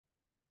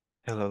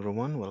Hello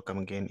everyone, welcome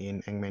again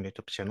in Eng-Man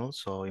YouTube channel.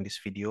 So in this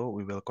video,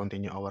 we will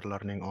continue our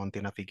learning on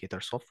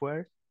tNavigator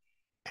software.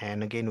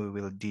 And again, we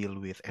will deal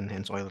with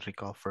enhanced oil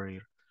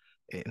recovery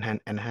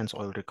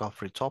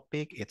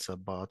topic. It's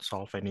about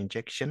solvent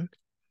injection.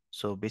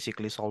 So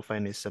basically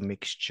solvent is a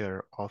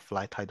mixture of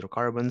light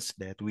hydrocarbons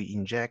that we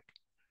inject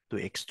to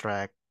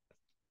extract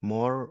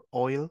more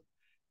oil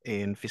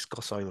in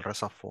viscous oil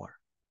reservoir.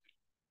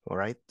 All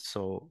right,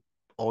 so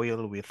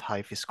oil with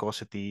high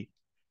viscosity,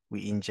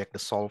 we inject the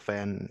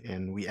solvent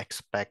and we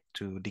expect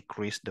to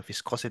decrease the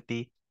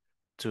viscosity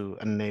to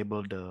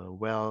enable the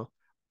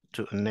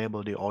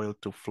oil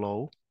to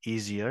flow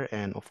easier.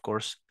 And of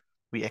course,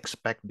 we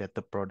expect that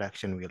the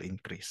production will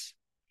increase.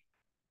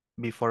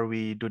 Before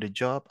we do the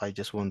job, I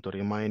just want to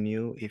remind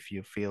you, if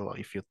you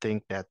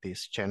think that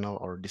this channel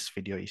or this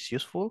video is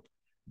useful,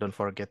 don't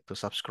forget to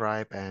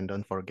subscribe and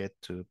don't forget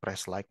to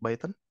press like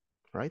button,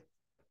 right?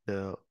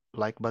 The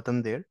like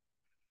button there.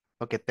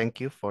 Okay, thank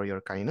you for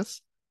your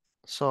kindness.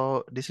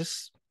 So this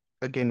is,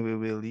 again, we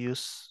will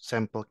use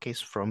sample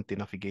case from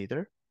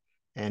tNavigator.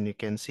 And you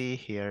can see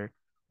here,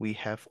 we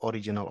have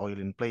original oil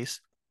in place,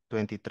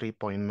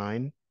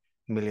 23.9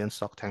 million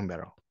stock tank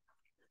barrel.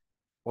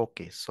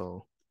 Okay,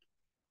 so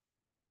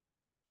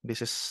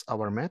this is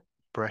our map,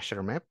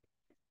 pressure map,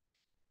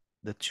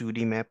 the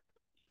 2D map,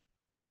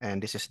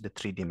 and this is the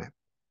 3D map.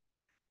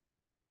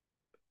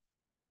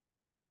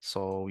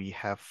 So we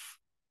have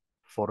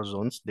 4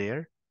 zones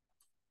there.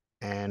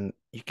 And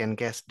you can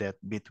guess that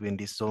between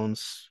these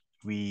zones,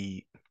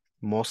 we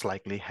most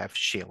likely have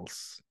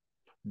shales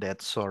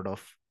that sort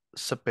of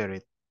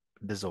separate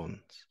the zones.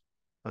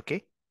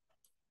 Okay,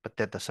 but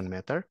that doesn't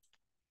matter.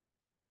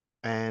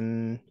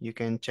 And you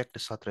can check the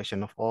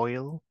saturation of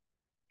oil.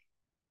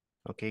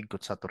 Okay,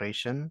 good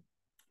saturation.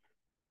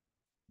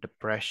 The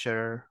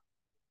pressure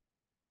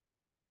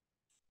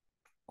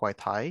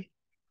quite high,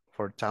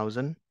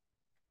 4,000.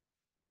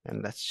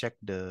 And let's check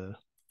the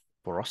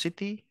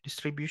porosity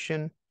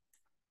distribution,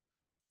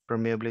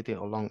 permeability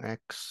along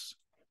X.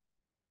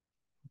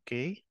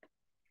 Okay,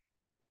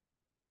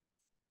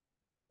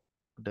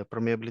 the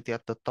permeability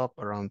at the top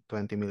around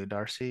 20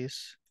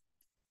 millidarcies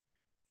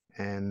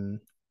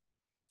and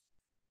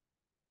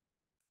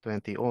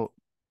 20, oh,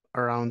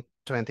 around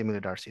 20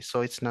 millidarcies.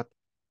 So it's not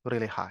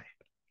really high.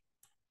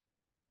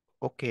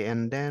 Okay,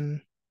 and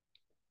then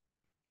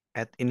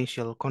at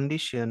initial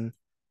condition,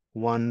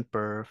 1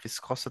 per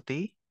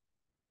viscosity.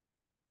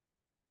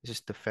 This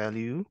is the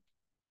value.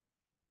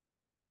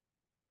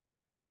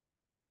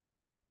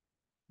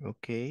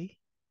 Okay.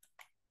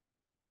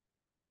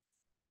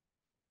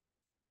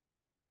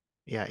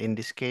 Yeah, in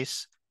this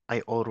case,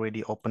 I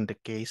already opened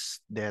the case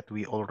that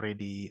we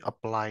already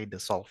applied the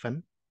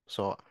solvent.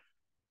 So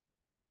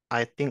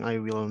I think I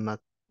will not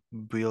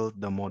build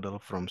the model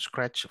from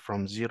scratch,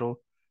 from zero,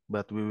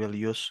 but we will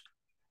use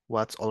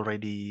what's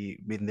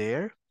already been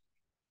there,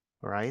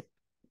 right?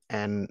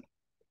 And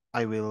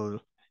I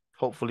will,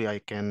 hopefully I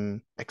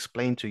can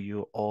explain to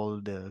you all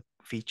the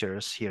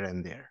features here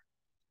and there.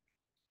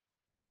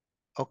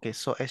 Okay,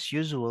 so as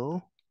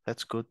usual,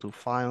 let's go to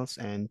files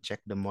and check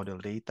the model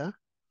data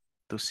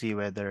to see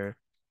whether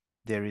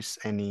there is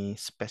any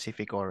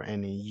specific or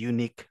any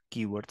unique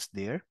keywords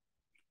there.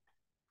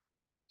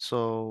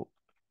 So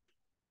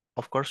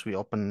of course we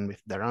open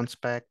with the run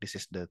spec. This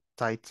is the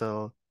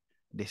title.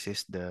 This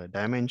is the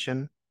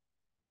dimension.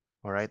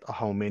 All right,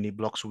 how many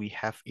blocks we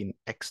have in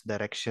X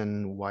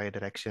direction, Y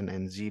direction,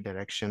 and Z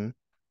direction.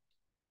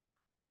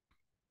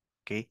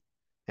 Okay,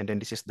 and then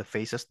this is the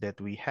phases that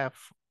we have: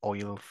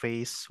 oil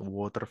phase,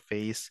 water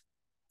phase,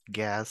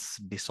 gas,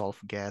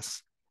 dissolved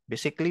gas.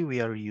 Basically,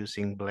 we are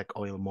using black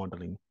oil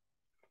modeling.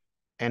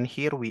 And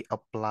here we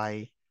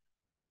apply,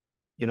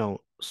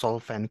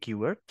 solvent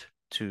keyword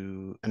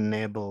to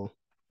enable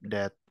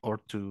that, or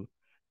to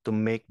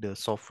make the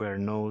software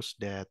knows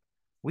that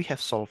we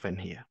have solvent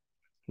here.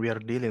 We are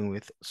dealing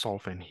with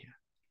solvent here.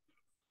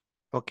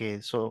 Okay,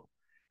 so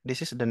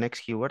this is the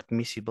next keyword,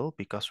 miscible,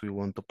 because we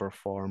want to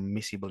perform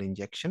miscible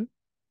injection.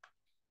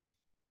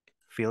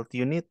 Field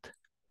unit,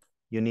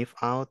 unif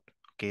out,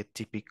 okay,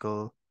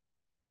 typical,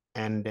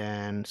 and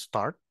then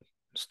start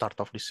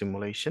of the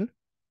simulation.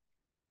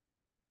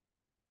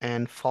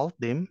 And fault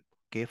dim,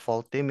 okay,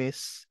 fault dim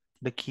is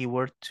the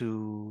keyword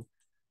to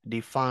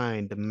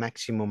define the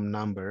maximum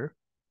number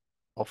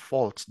of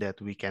faults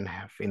that we can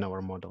have in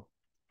our model.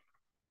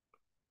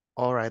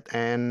 All right,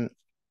 and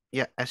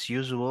yeah, as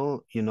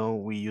usual,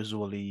 we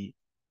usually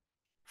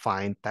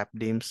find tap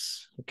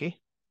dims, okay?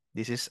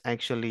 This is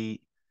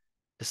actually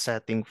the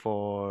setting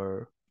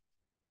for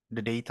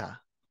the data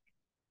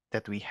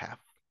that we have,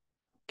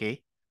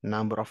 okay?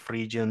 Number of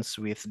regions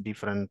with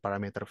different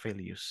parameter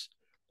values.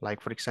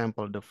 Like for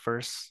example, the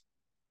first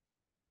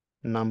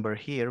number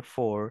here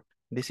for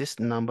this is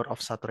number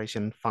of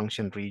saturation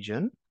function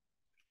region.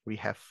 We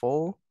have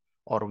 4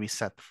 or we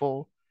set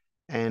 4,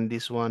 and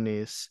this one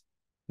is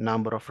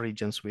number of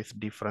regions with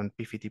different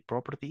PVT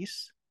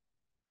properties.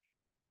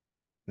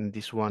 And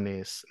this one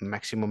is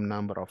maximum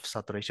number of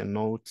saturation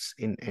nodes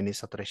in any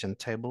saturation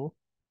table.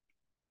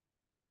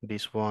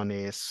 This one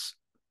is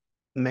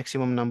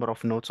maximum number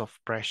of nodes of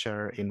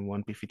pressure in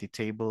one PVT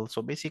table.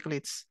 So basically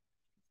it's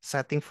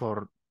setting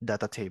for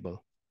data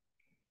table.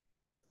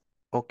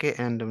 Okay,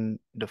 and then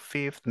the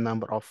fifth,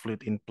 number of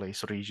fluid in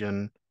place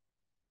region.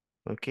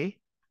 Okay,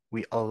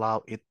 we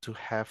allow it to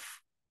have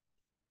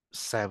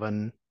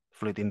 7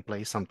 fluid in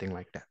place, something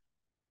like that.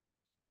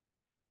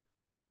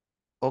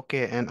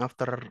 Okay, and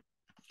after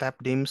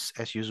tab dims,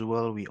 as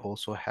usual, we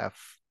also have,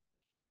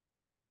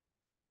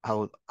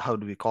 how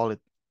do we call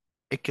it?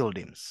 Equal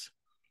dims.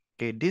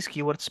 Okay, this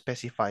keyword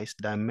specifies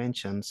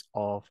dimensions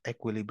of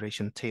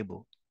equilibration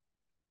table.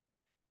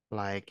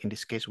 Like in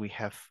this case, we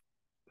have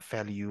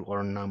value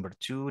or number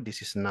 2.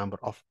 This is number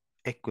of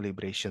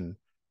equilibration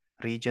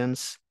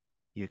regions.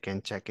 You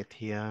can check it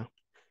here,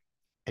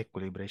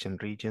 equilibration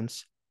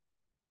regions.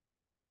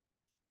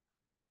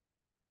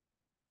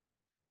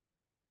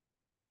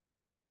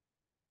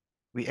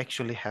 We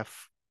actually have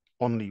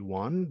only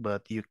one,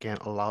 but you can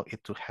allow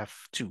it to have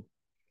 2,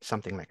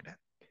 something like that.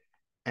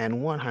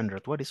 And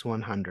 100, what is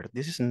 100?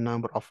 This is the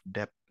number of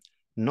depth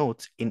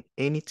nodes in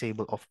any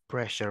table of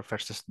pressure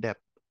versus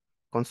depth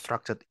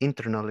constructed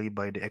internally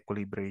by the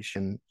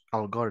equilibration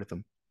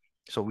algorithm.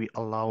 So we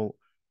allow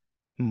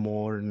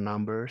more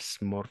numbers,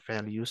 more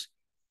values.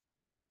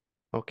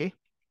 Okay,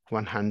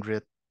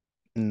 100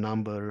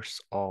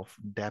 numbers of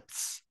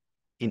depths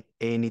in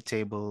any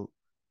table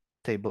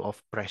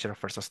of pressure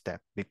versus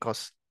depth,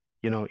 because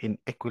in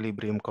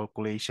equilibrium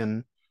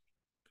calculation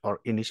or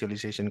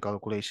initialization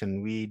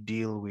calculation, we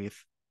deal with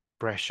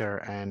pressure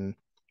and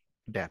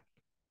depth.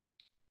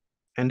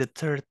 And the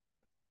third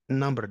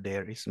number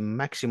there is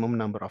maximum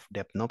number of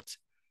depth nodes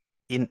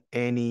in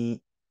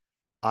any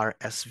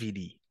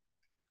RSVD,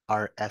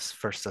 RS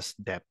versus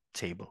depth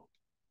table.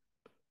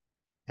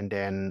 And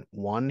then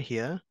 1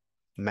 here,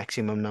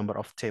 maximum number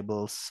of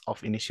tables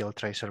of initial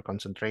tracer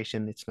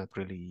concentration. It's not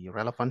really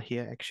relevant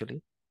here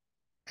actually.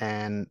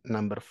 And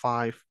number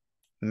 5,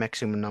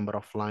 maximum number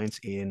of lines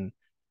in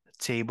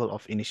table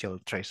of initial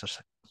tracer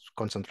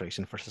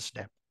concentration versus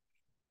depth.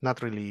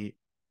 Not really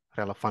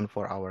relevant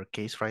for our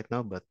case right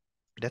now, but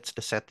that's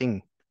the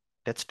setting.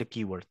 That's the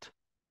keyword.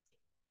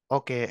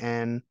 Okay,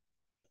 and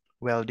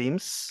well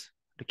dims,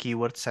 the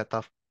keyword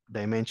setup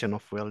dimension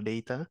of well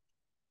data.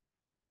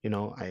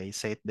 I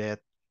said that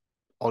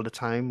all the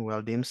time,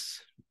 well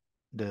dims,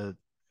 the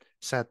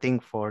setting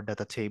for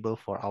data table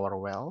for our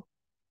well,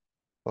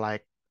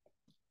 like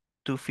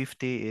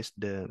 250 is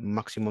the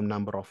maximum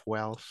number of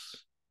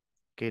wells,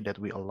 okay, that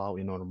we allow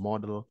in our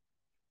model.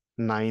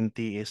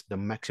 90 is the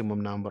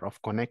maximum number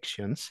of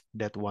connections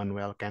that one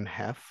well can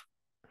have,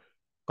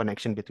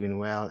 connection between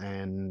well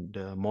and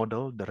the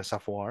model, the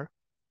reservoir.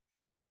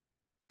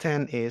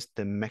 10 is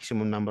the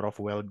maximum number of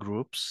well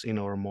groups in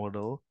our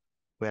model,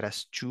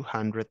 whereas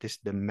 200 is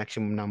the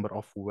maximum number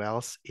of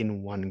wells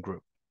in one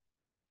group.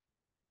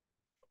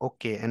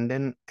 Okay, and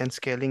then end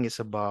scaling is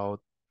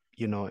about,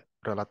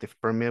 relative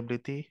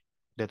permeability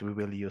that we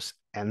will use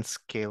end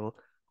scale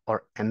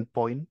or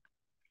endpoint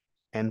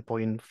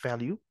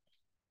value,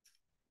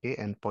 okay,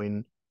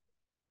 endpoint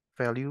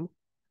value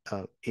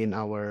in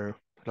our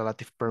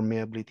relative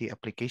permeability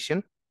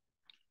application.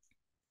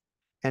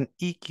 And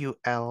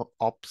EQL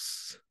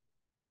ops,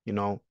 you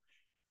know,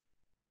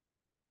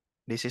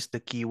 this is the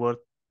keyword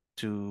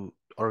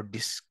or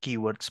this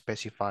keyword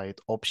specified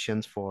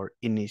options for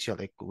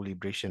initial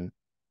equilibration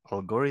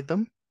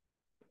algorithm.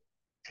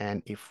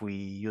 And if we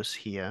use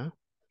here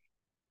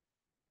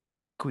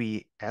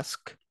quiesce,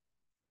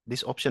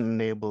 this option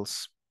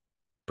enables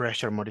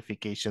pressure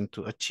modification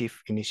to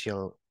achieve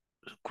initial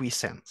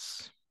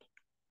quiescence.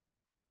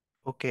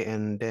 Okay,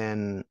 and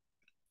then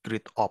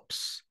grid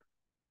ops.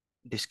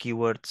 This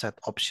keyword set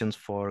options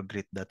for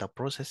grid data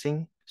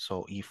processing.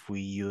 So if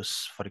we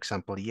use, for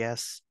example,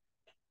 yes,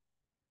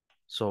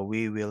 so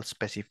we will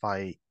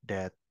specify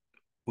that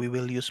we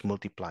will use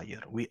multiplier.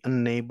 We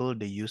enable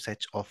the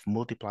usage of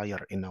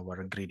multiplier in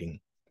our gridding.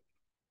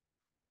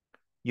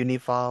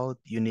 Univouts,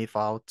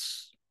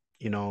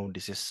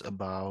 this is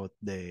about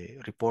the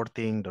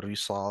reporting, the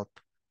result,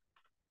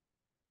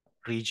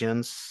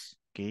 regions,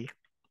 okay.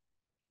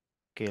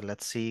 Okay,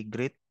 let's see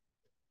grid.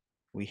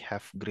 We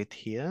have grid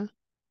here,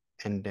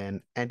 and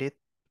then edit.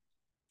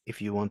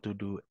 If you want to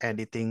do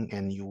editing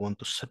and you want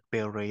to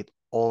separate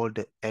all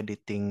the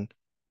editing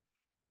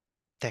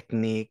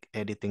technique,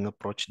 editing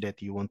approach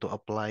that you want to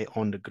apply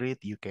on the grid,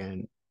 you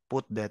can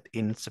put that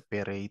in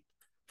separate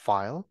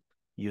file,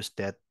 use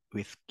that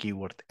with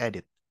keyword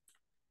edit.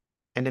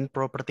 And then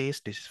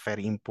properties, this is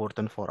very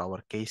important for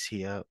our case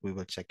here. We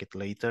will check it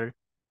later.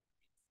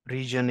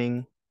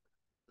 Regioning,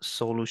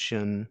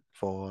 solution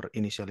for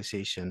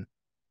initialization,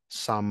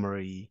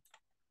 summary,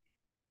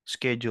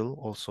 schedule,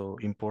 also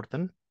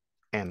important,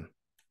 and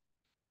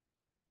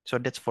so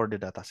that's for the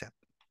dataset.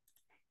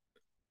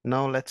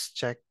 Now let's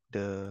check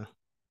the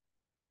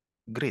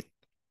grid.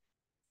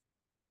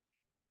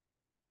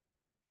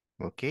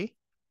 Okay,